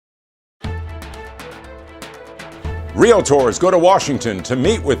Realtors go to Washington to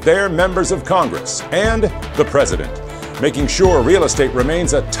meet with their members of Congress and the President, making sure real estate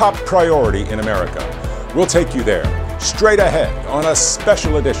remains a top priority in America. We'll take you there, straight ahead on a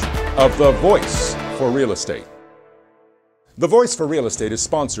special edition of The Voice for Real Estate. The Voice for Real Estate is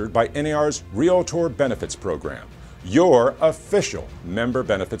sponsored by NAR's Realtor Benefits Program, your official member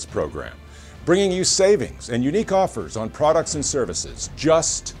benefits program, bringing you savings and unique offers on products and services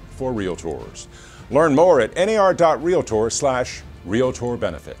just for Realtors. Learn more at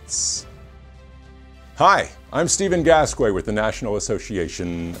nar.realtor/realtorbenefits. Hi, I'm Stephen Gasquet with the National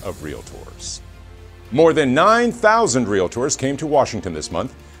Association of Realtors. More than 9,000 Realtors came to Washington this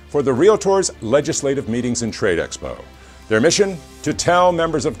month for the Realtors Legislative Meetings and Trade Expo. Their mission? To tell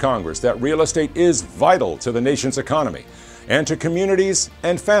members of Congress that real estate is vital to the nation's economy and to communities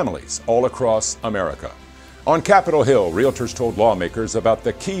and families all across America. On Capitol Hill, Realtors told lawmakers about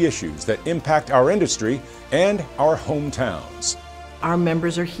the key issues that impact our industry and our hometowns. Our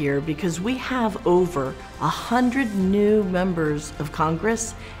members are here because we have over 100 new members of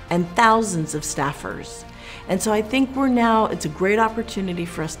Congress and thousands of staffers. And so I think it's a great opportunity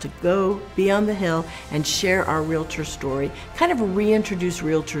for us to go be on the Hill and share our realtor story, kind of reintroduce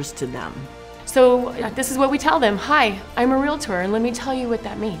realtors to them. So this is what we tell them. Hi, I'm a realtor, and let me tell you what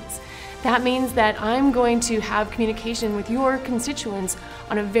that means. That means that I'm going to have communication with your constituents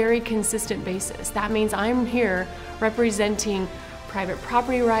on a very consistent basis. That means I'm here representing private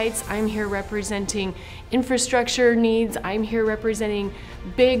property rights, I'm here representing infrastructure needs, I'm here representing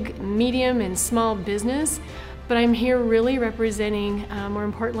big, medium, and small business, but I'm here really representing, more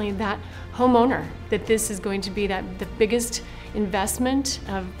importantly, that homeowner, that this is going to be the biggest investment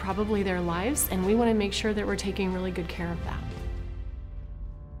of probably their lives, and we want to make sure that we're taking really good care of that.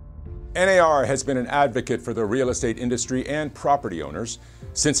 NAR has been an advocate for the real estate industry and property owners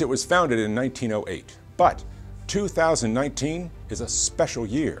since it was founded in 1908. But 2019 is a special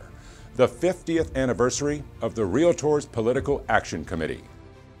year, the 50th anniversary of the Realtors Political Action Committee.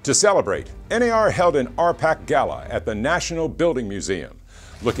 To celebrate, NAR held an RPAC Gala at the National Building Museum,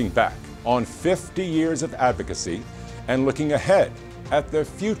 looking back on 50 years of advocacy and looking ahead at the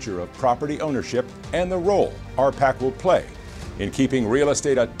future of property ownership and the role RPAC will play in keeping real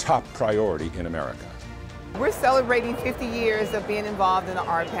estate a top priority in America. We're celebrating 50 years of being involved in the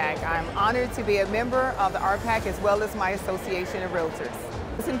RPAC. I'm honored to be a member of the RPAC as well as my Association of Realtors.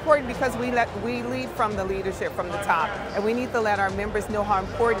 It's important because we lead from the leadership from the top, and we need to let our members know how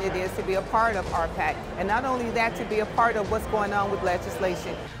important it is to be a part of RPAC, and not only that, to be a part of what's going on with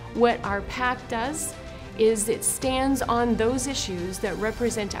legislation. What our PAC does is it stands on those issues that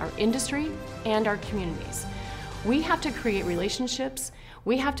represent our industry and our communities. We have to create relationships.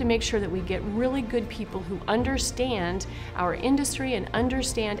 We have to make sure that we get really good people who understand our industry and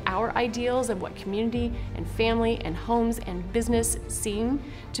understand our ideals of what community and family and homes and business seem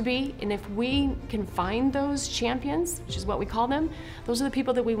to be. And if we can find those champions, which is what we call them, those are the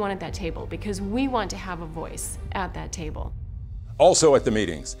people that we want at that table, because we want to have a voice at that table. Also at the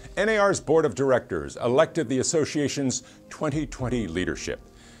meetings, NAR's Board of Directors elected the association's 2020 leadership.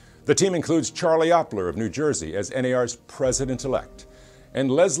 The team includes Charlie Oppler of New Jersey as NAR's president-elect, and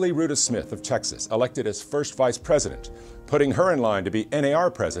Leslie Ruda Smith of Texas, elected as first vice president, putting her in line to be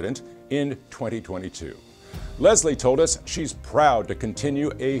NAR president in 2022. Leslie told us she's proud to continue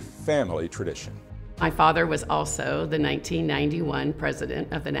a family tradition. My father was also the 1991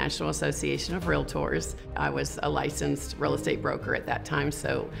 president of the National Association of Realtors. I was a licensed real estate broker at that time,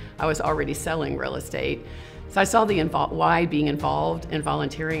 so I was already selling real estate. So I saw why being involved and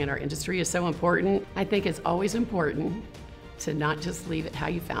volunteering in our industry is so important. I think it's always important to not just leave it how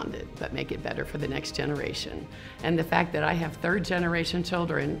you found it, but make it better for the next generation. And the fact that I have third-generation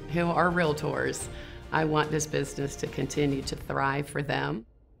children who are realtors, I want this business to continue to thrive for them.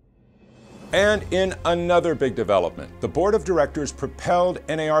 And in another big development, the Board of Directors propelled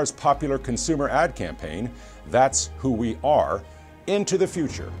NAR's popular consumer ad campaign, That's Who We Are, into the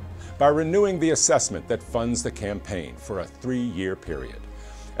future by renewing the assessment that funds the campaign for a 3-year period.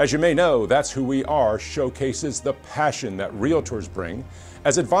 As you may know, That's Who We Are showcases the passion that realtors bring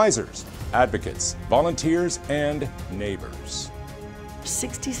as advisors, advocates, volunteers, and neighbors.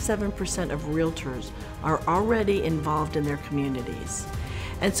 67% of realtors are already involved in their communities.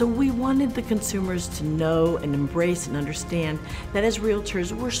 And so we wanted the consumers to know and embrace and understand that as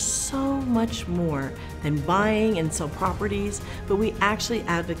realtors, we're so much more than buying and sell properties, but we actually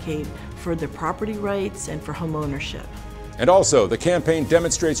advocate for their property rights and for home ownership. And also, the campaign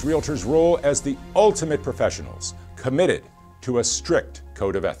demonstrates realtors' role as the ultimate professionals, committed to a strict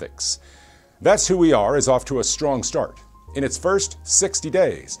code of ethics. That's Who We Are is off to a strong start. In its first 60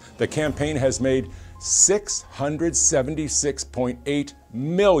 days, the campaign has made 676.8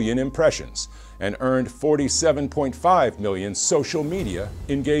 million impressions and earned 47.5 million social media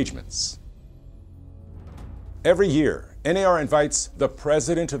engagements. Every year, NAR invites the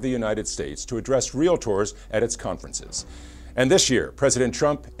President of the United States to address Realtors at its conferences. And this year, President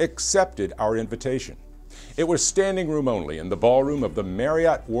Trump accepted our invitation. It was standing room only in the ballroom of the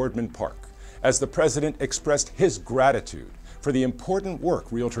Marriott Wardman Park as the President expressed his gratitude for the important work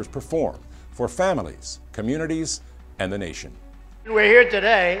Realtors perform for families, communities, and the nation. We're here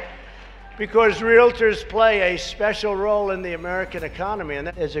today because Realtors play a special role in the American economy. And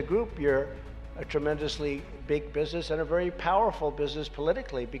as a group, you're a tremendously big business and a very powerful business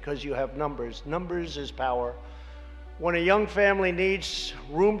politically because you have numbers. Numbers is power. When a young family needs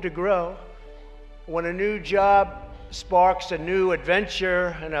room to grow, when a new job sparks a new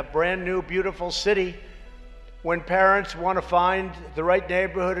adventure in a brand new, beautiful city, when parents want to find the right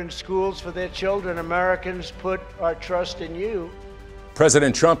neighborhood and schools for their children, Americans put our trust in you.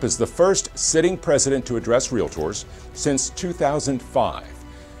 President Trump is the first sitting president to address Realtors since 2005.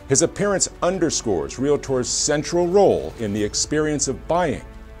 His appearance underscores Realtors' central role in the experience of buying,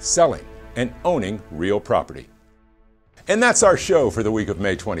 selling, and owning real property. And that's our show for the week of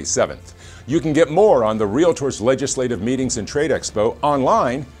May 27th. You can get more on the Realtors Legislative Meetings and Trade Expo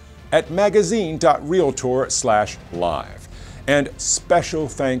online at magazine.realtor.com/live. And special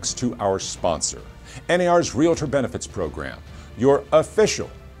thanks to our sponsor, NAR's Realtor Benefits Program, your official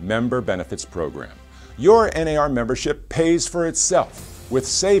member benefits program. Your NAR membership pays for itself with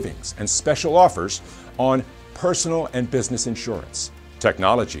savings and special offers on personal and business insurance,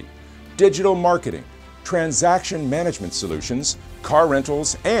 technology, digital marketing, transaction management solutions, car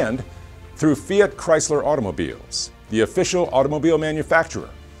rentals, and through Fiat Chrysler Automobiles, the official automobile manufacturer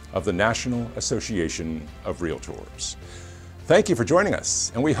of the National Association of Realtors. Thank you for joining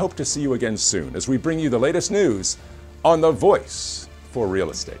us, and we hope to see you again soon as we bring you the latest news on the voice for real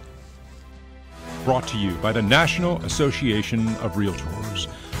estate. Brought to you by the National Association of Realtors,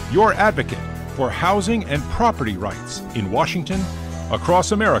 your advocate for housing and property rights in Washington,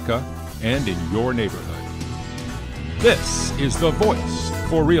 across America, and in your neighborhood. This is the voice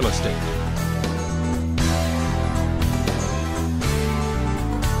for real estate.